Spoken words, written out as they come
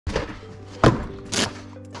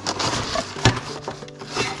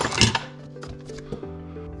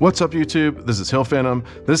What's up YouTube? This is Hill Phantom.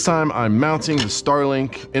 This time I'm mounting the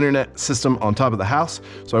Starlink internet system on top of the house.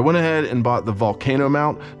 So I went ahead and bought the Volcano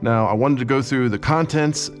mount. Now I wanted to go through the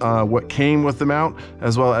contents, what came with the mount,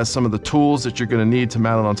 as well as some of the tools that you're gonna need to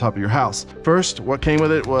mount it on top of your house. First, what came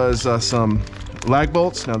with it was some lag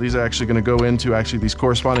bolts. Now these are actually gonna go into these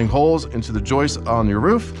corresponding holes into the joists on your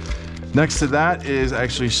roof. Next to that is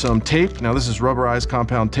actually some tape. Now this is rubberized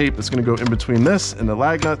compound tape that's gonna go in between this and the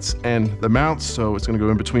lag nuts and the mounts. So it's gonna go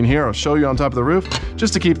in between here. I'll show you on top of the roof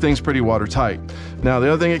just to keep things pretty watertight. Now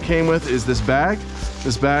the other thing it came with is this bag.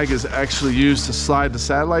 This bag is actually used to slide the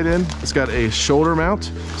satellite in. It's got a shoulder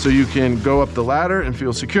mount so you can go up the ladder and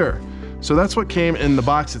feel secure. So that's what came in the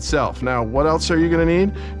box itself. Now, what else are you gonna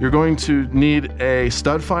need? You're going to need a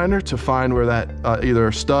stud finder to find where that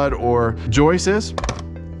either stud or joist is.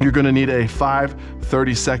 You're gonna need a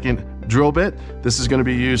 5/32 drill bit. This is gonna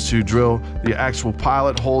be used to drill the actual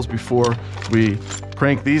pilot holes before we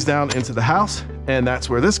crank these down into the house. And that's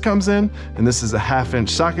where this comes in. And this is a 1/2-inch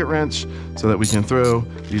socket wrench so that we can throw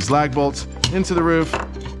these lag bolts into the roof,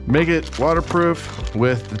 make it waterproof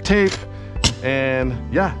with the tape. And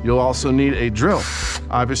yeah, you'll also need a drill,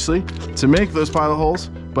 obviously, to make those pilot holes.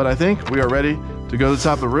 But I think we are ready to go to the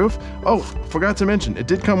top of the roof. Oh, forgot to mention, it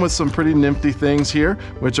did come with some pretty nifty things here,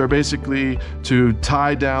 which are basically to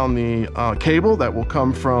tie down the cable that will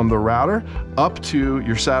come from the router up to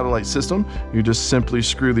your satellite system. You just simply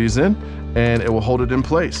screw these in and it will hold it in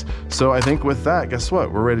place. So I think with that, guess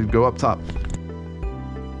what? We're ready to go up top.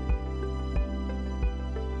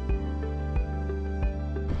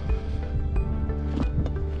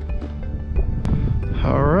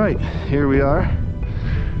 All right, here we are,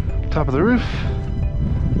 top of the roof.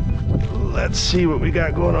 Let's see what we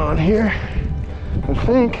got going on here. I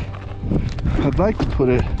think I'd like to put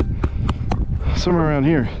it somewhere around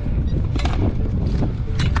here.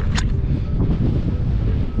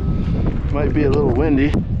 Might be a little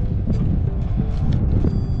windy.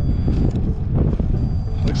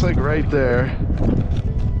 Looks like right there.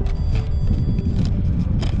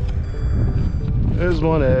 There's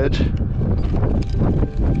one edge.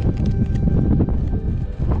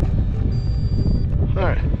 All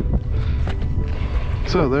right.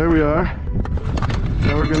 So there we are.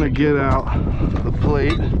 Now we're gonna get out the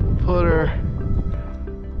plate, put her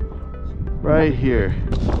right here.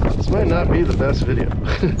 This might not be the best video.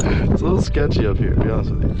 It's a little sketchy up here, to be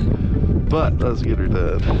honest with you. But let's get her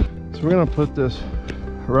done. So we're gonna put this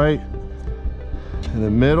right in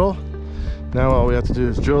the middle. Now all we have to do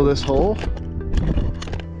is drill this hole.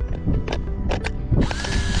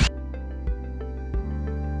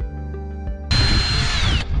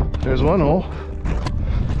 There's one hole.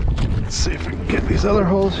 Let's see if we can get these other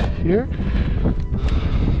holes here.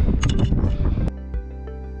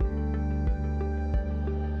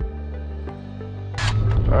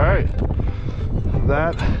 All right,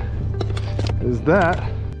 that is that.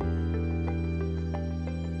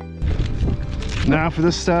 Now for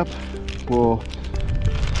this step,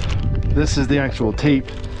 this is the actual tape.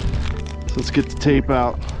 So let's get the tape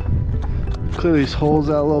out. Clear these holes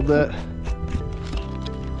out a little bit.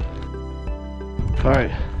 All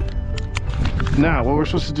right. Now, what we're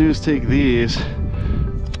supposed to do is take these,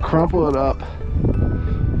 crumple it up,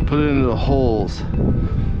 put it into the holes.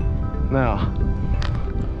 Now,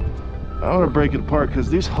 I want to break it apart because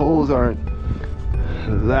these holes aren't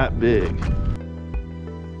that big.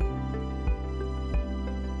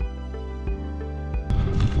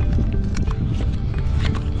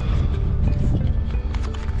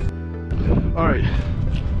 All right,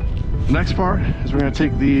 next part is we're going to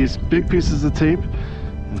take these big pieces of tape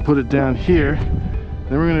and put it down here.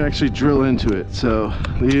 Then we're gonna actually drill into it. So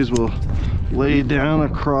these will lay down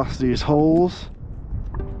across these holes.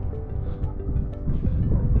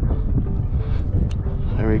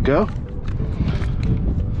 There we go.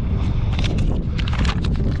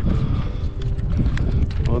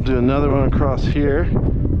 We'll do another one across here.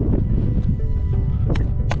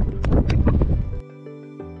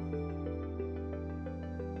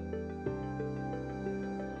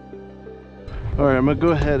 All right, I'm gonna go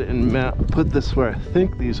ahead and put this where I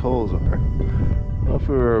think these holes are. I don't know if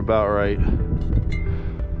we were about right.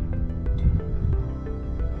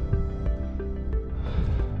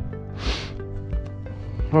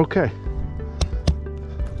 Okay.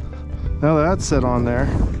 Now that that's set on there,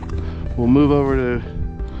 we'll move over to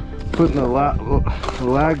putting the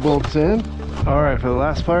lag bolts in. All right, for the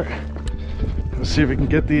last part, let's see if we can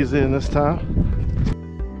get these in this time.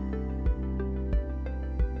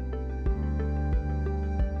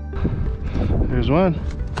 There's one.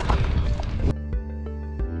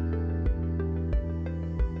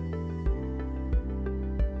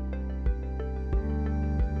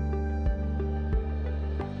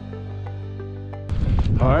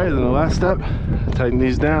 All right, then the last step, tighten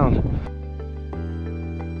these down.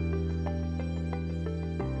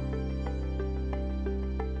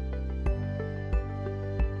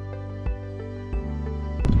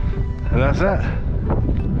 And that's that.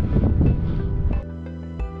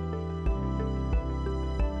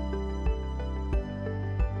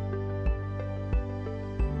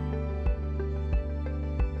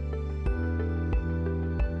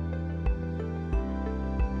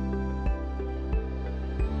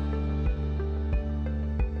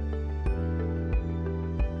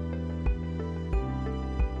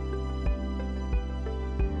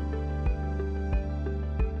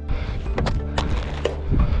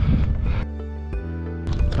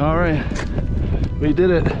 All right, we did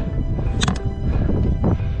it.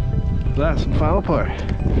 Last and final part.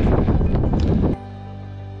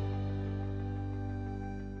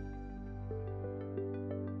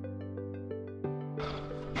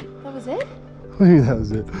 That was it? That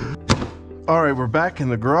was it. All right, we're back in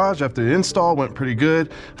the garage after the install. Went pretty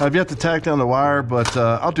good. I've yet to tack down the wire, but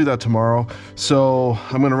I'll do that tomorrow. So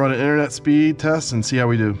I'm gonna run an internet speed test and see how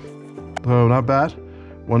we do. Oh, not bad.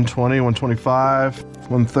 120, 125,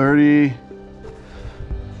 130.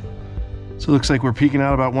 So it looks like we're peaking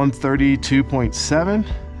out about 132.7.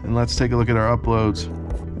 And let's take a look at our uploads.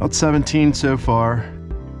 About 17 so far.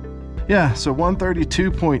 Yeah, so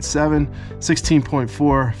 132.7,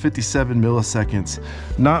 16.4, 57 milliseconds.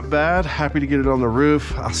 Not bad, happy to get it on the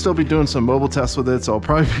roof. I'll still be doing some mobile tests with it, so I'll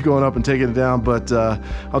probably be going up and taking it down, but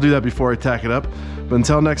I'll do that before I tack it up. But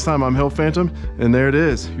until next time, I'm Hill Phantom, and there it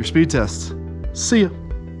is, your speed test. See ya.